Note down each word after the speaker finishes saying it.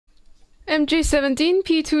MJ17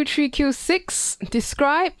 P23Q6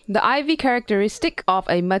 describe the IV characteristic of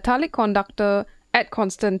a metallic conductor at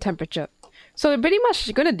constant temperature. So we're pretty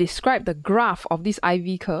much going to describe the graph of these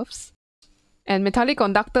IV curves. And metallic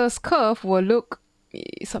conductor's curve will look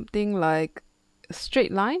something like a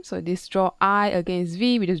straight line. So this draw I against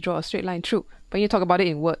V, we just draw a straight line through. But you talk about it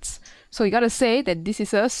in words. So you got to say that this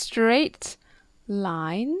is a straight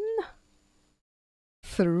line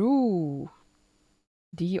through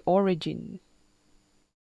the origin.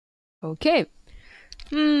 Okay.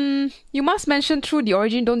 You must mention through the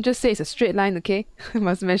origin. Don't just say it's a straight line, okay? You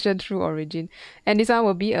must mention through origin. And this one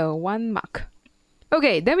will be a 1 mark.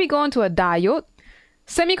 Okay, then we go on to a diode.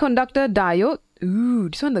 Semiconductor diode. Ooh,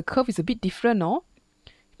 this one the curve is a bit different, no?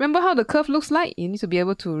 Remember how the curve looks like? You need to be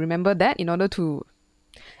able to remember that in order to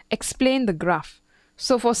explain the graph.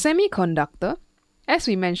 So for semiconductor, as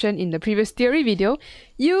we mentioned in the previous theory video,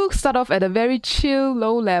 you start off at a very chill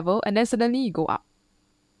low level and then suddenly you go up.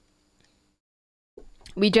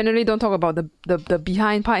 We generally don't talk about the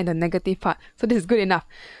behind part and the negative part. So this is good enough.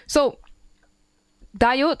 So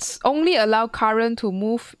diodes only allow current to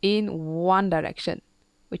move in one direction,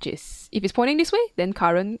 which is, if it's pointing this way, then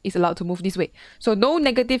current is allowed to move this way. So no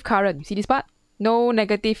negative current. You see this part? No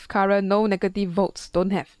negative current, no negative volts.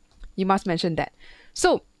 Don't have. You must mention that.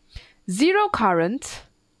 So zero current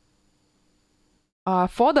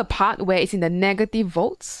for the part where it's in the negative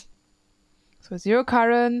volts. So zero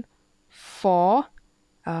current for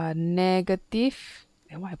negative,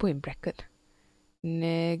 and what I put in bracket,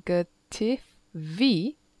 negative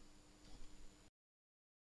V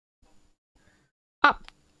up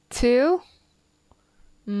till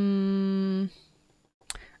a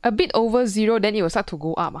bit over 0, then it will start to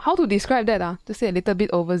go up. How to describe that? Just say a little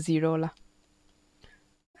bit over 0 lah.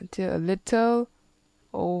 Until a little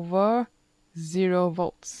over 0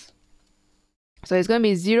 volts. So it's going to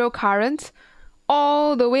be 0 current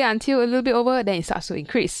all the way until a little bit over, then it starts to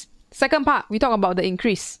increase. Second part, we talk about the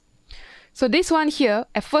increase. So this one here,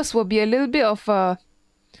 at first will be a little bit of a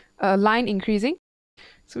line increasing.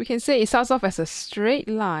 So we can say it starts off as a straight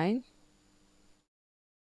line.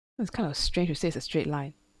 It's kind of strange to say it's a straight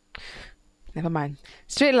line. Never mind.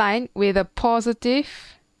 Straight line with a positive.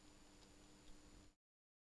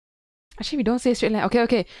 Actually, we don't say straight line.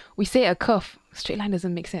 Okay. We say a curve. Straight line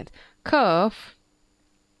doesn't make sense. Curve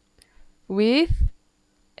with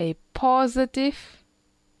a positive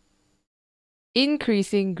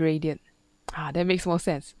increasing gradient. That makes more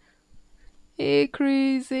sense.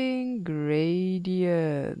 Increasing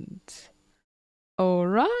gradient.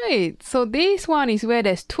 Alright, so this one is where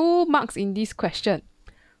there's 2 marks in this question.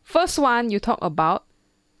 First one, you talk about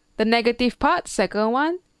the negative part. Second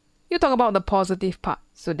one, you talk about the positive part.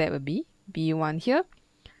 So that would be B1 here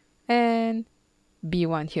and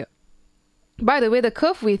B1 here. By the way, the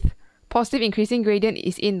curve with positive increasing gradient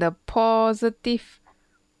is in the positive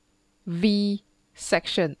V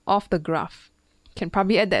section of the graph. Can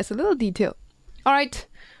probably add that as a little detail. Alright,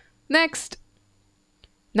 next.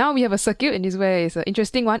 Now we have a circuit, and this is where it's an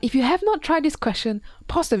interesting one. If you have not tried this question,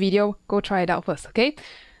 pause the video, go try it out first, okay?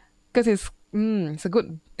 Because it's a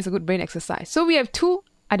good brain exercise. So we have 2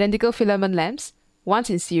 identical filament lamps, one's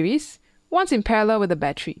in series, one's in parallel with the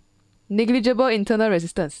battery. Negligible internal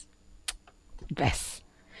resistance. Best.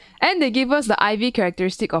 And they give us the IV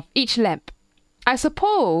characteristic of each lamp. I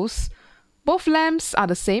suppose both lamps are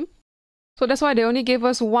the same. So that's why they only gave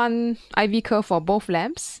us one IV curve for both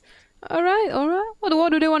lamps. Alright.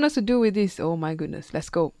 What do they want us to do with this? Oh my goodness, let's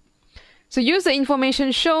go. So use the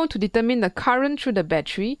information shown to determine the current through the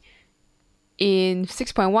battery in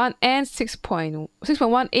 6.1 and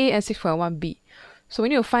 6.1a and 6.1b. So we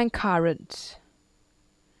need to find current.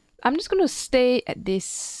 I'm just going to stay at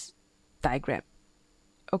this diagram.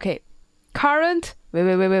 Okay, current,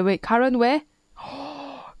 wait, current where?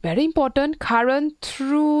 Very important, current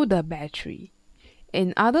through the battery.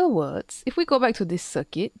 In other words, if we go back to this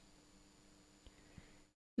circuit,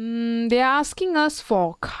 they're asking us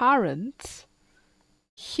for current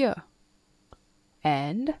here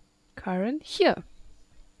and current here.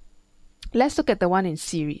 Let's look at the one in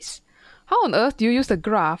series. How on earth do you use the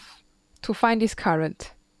graph to find this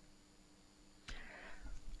current?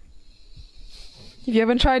 If you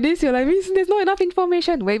haven't tried this, you're like, there's not enough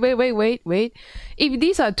information. Wait. If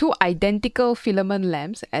these are 2 identical filament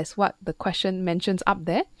lamps, as what the question mentions up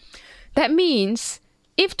there, that means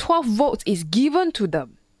if 12 volts is given to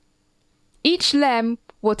them, each lamp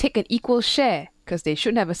will take an equal share because they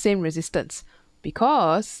shouldn't have the same resistance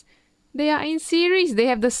because they are in series. They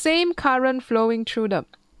have the same current flowing through them,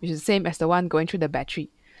 which is the same as the one going through the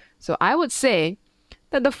battery. So I would say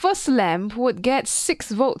that the first lamp would get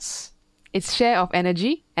 6 volts, its share of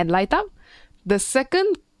energy, and light up, the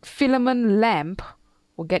second filament lamp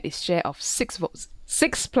will get its share of 6 volts.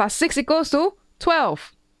 6 plus 6 equals to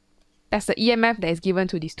 12. That's the EMF that is given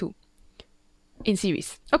to these two in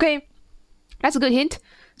series. Okay, that's a good hint.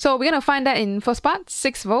 So we're gonna find that in first part,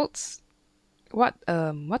 6 volts. What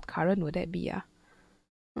current would that be?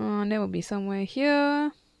 That will be somewhere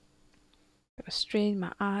here. Gotta strain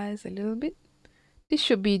my eyes a little bit. This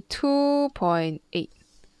should be 2.8,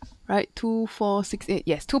 right? 2468.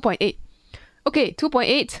 Yes, 2.8. Okay,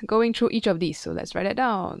 2.8 going through each of these. So let's write it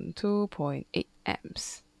down. 2.8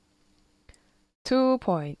 amps.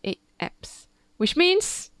 2.8 amps, which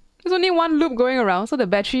means there's only one loop going around, so the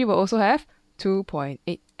battery will also have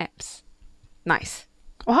 2.8 amps. Nice.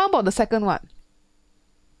 Well, how about the second one?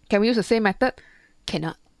 Can we use the same method?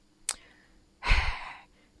 Cannot.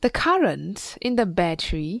 The current in the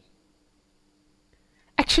battery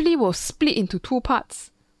actually will split into two parts.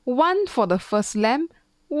 One for the first lamp,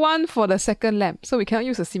 one for the second lamp. So we cannot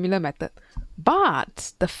use a similar method.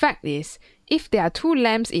 But the fact is, if there are two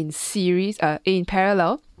lamps in series, in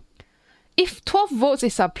parallel, if 12 volts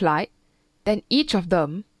is supplied, then each of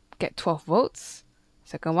them get 12 volts.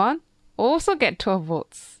 Second one also get 12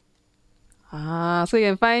 volts. So you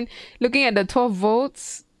can find, looking at the 12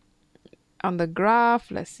 volts on the graph,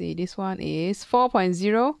 let's see, this one is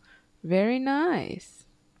 4.0. Very nice.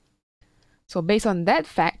 So based on that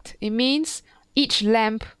fact, it means each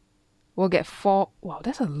lamp will get 4, wow,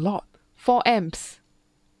 that's a lot, 4 amps.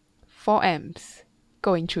 4 amps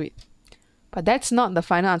going through it. But that's not the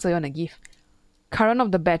final answer you want to give. Current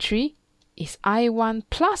of the battery is I1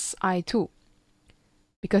 plus I2.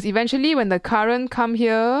 Because eventually when the current come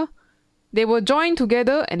here, they will join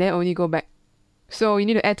together and then only go back. So you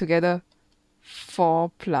need to add together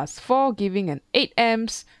 4 plus 4, giving an 8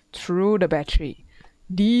 amps through the battery.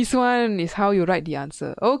 This one is how you write the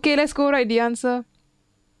answer. Okay, let's go write the answer.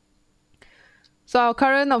 So our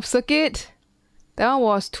current of circuit, that one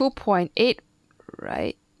was 2.8,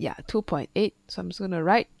 right? Yeah, 2.8. So I'm just going to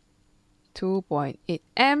write 2.8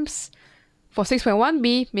 amps. For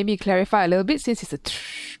 6.1b, maybe clarify a little bit since it's a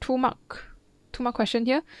two mark question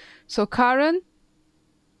here. So current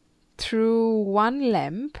through one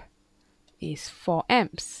lamp is 4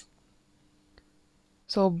 amps.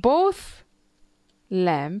 So both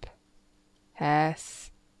lamp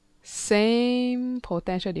has same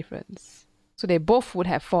potential difference. So they both would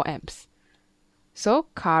have 4 amps. So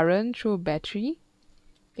current through battery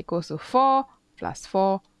equals to 4 plus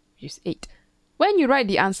 4, which is 8. When you write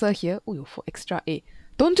the answer here, for extra 8,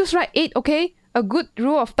 don't just write 8, okay? A good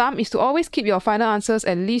rule of thumb is to always keep your final answers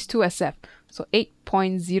at least 2 SF. So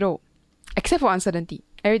 8.0, except for uncertainty.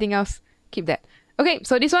 Everything else, keep that. Okay,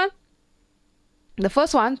 so this one, the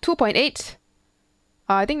first one, 2.8.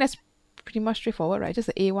 I think that's pretty much straightforward, right? Just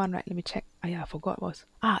the A1, right? Let me check. Yeah, I forgot what was.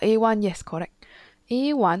 A1, yes, correct.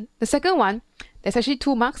 A1. The second one, there's actually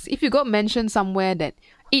 2 marks. If you got mentioned somewhere that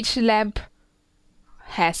each lamp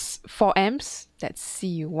has 4 amps, that's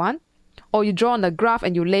C1. Or you draw on the graph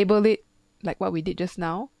and you label it like what we did just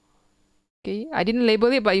now. Okay, I didn't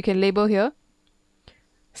label it, but you can label here.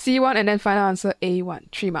 C1 and then final answer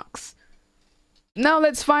A1, 3 marks. Now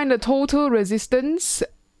let's find the total resistance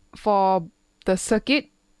for the circuit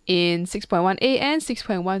in 6.1a and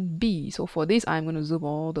 6.1b. So for this, I'm going to zoom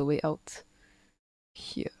all the way out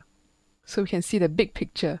here so we can see the big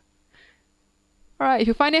picture. Alright, if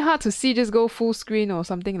you find it hard to see, just go full screen or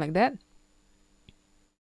something like that.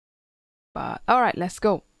 But alright, let's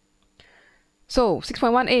go. So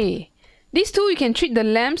 6.1a. These two, you can treat the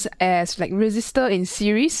lamps as like resistor in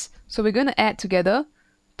series. So we're going to add together.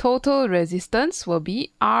 Total resistance will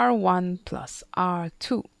be R1 plus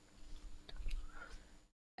R2.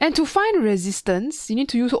 And to find resistance, you need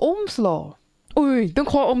to use Ohm's law. Oh, don't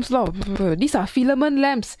call Ohm's law. These are filament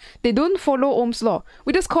lamps. They don't follow Ohm's law.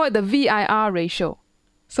 We just call it the VIR ratio.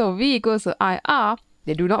 So V equals to IR.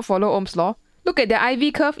 They do not follow Ohm's law. Look at the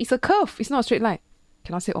IV curve. It's a curve. It's not a straight line.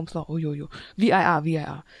 Cannot say Ohm's law. Oh, yo.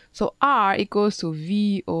 VIR. So R equals to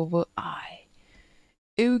V over I.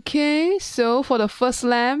 Okay, so for the first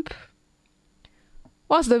lamp,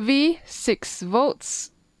 what's the V? 6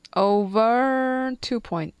 volts over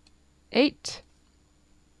 2.8.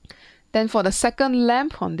 Then for the second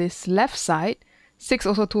lamp on this left side, 6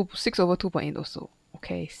 over 2.8 also.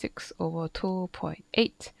 Okay, 6 over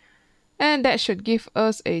 2.8. And that should give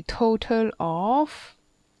us a total of,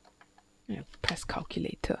 press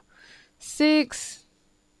calculator, 6,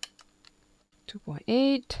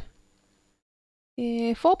 2.8,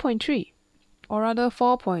 4.3, or rather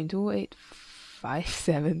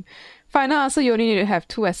 4.2857. Final answer, you only need to have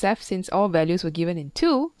 2 SF since all values were given in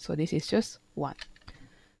 2, so this is just 1.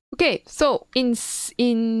 Okay, so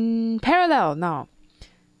in parallel now.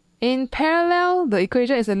 In parallel, the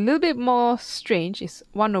equation is a little bit more strange. It's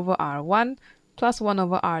 1 over R1 plus 1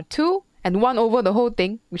 over R2 and 1 over the whole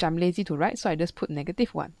thing, which I'm lazy to write, so I just put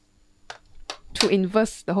 -1 to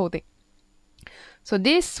inverse the whole thing. So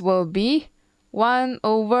this will be 1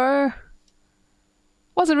 over...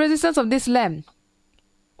 What's the resistance of this lamp?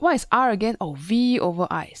 What is R again? Oh, V over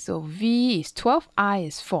I. So V is 12, I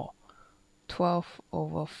is 4. 12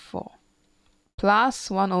 over 4.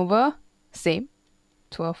 Plus 1 over, same,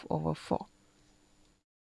 12 over 4.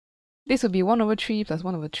 This will be 1 over 3 plus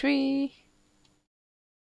 1 over 3.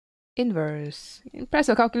 Inverse. You press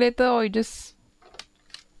your calculator or you just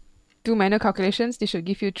do manual calculations. This should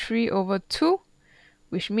give you 3 over 2,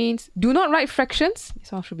 which means do not write fractions.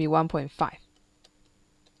 This one should be 1.5.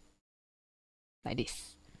 Like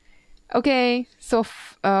this. Okay, so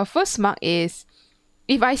first mark is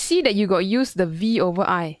if I see that you got use the V over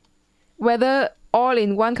I, whether all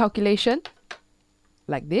in one calculation,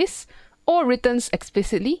 like this, or written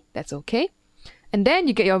explicitly, that's okay. And then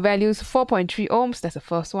you get your values 4.3 ohms, that's the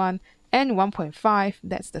first one, and 1.5,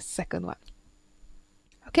 that's the second one.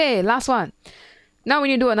 Okay, last one. Now we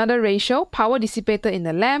need to do another ratio, power dissipated in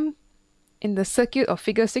the lamp, in the circuit of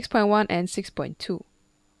figure 6.1 and 6.2.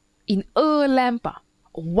 In a lamp,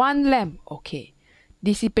 one lamp, okay.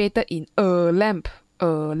 Dissipated in a lamp,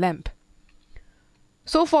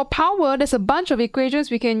 So for power, there's a bunch of equations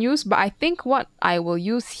we can use, but I think what I will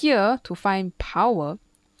use here to find power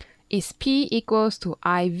is P equals to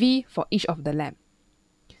IV for each of the lamp.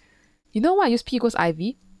 You know why I use P equals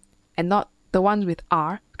IV and not the ones with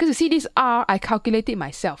R? Because you see this R, I calculated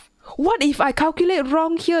myself. What if I calculate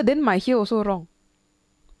wrong here, then my here also wrong?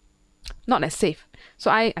 Not as safe. So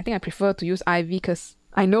I think I prefer to use IV because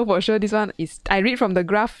I know for sure this one is, I read from the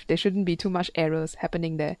graph, there shouldn't be too much errors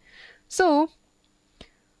happening there. So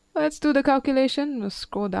let's do the calculation. We'll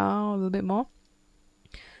scroll down a little bit more.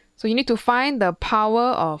 So you need to find the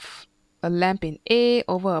power of a lamp in A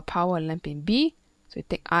over a power of a lamp in B. So you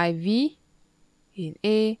take IV in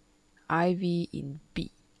A, IV in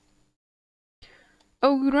B.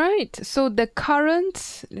 Alright, so the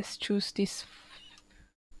current, let's choose this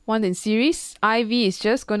one in series. IV is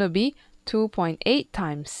just going to be 2.8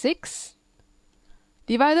 times 6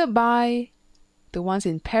 divided by the ones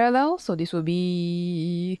in parallel. So this will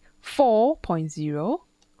be 4.0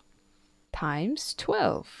 times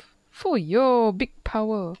 12. For your big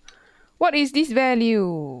power. What is this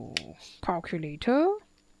value? Calculator.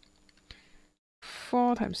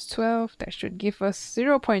 4 times 12, that should give us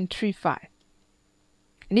 0.35.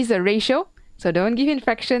 And this is a ratio, so don't give in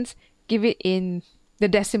fractions, give it in the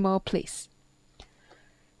decimal place.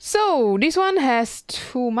 So this one has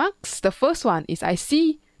 2 marks. The first one is I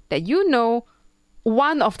see that you know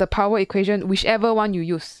one of the power equation, whichever one you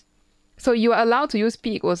use. So you are allowed to use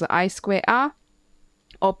P equals to I square R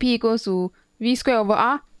or P equals to V square over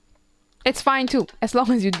R. It's fine too, as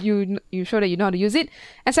long as you show that you know how to use it.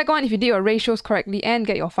 And second one, if you did your ratios correctly and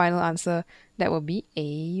get your final answer, that will be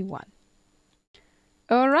A1.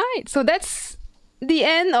 Alright, so that's the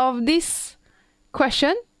end of this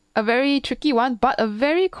question. A very tricky one, but a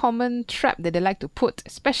very common trap that they like to put,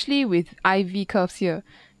 especially with IV curves here.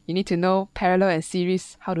 You need to know parallel and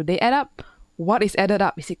series. How do they add up? What is added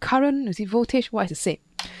up? Is it current? Is it voltage? What is the same?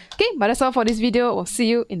 Okay, but that's all for this video. We'll see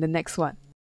you in the next one.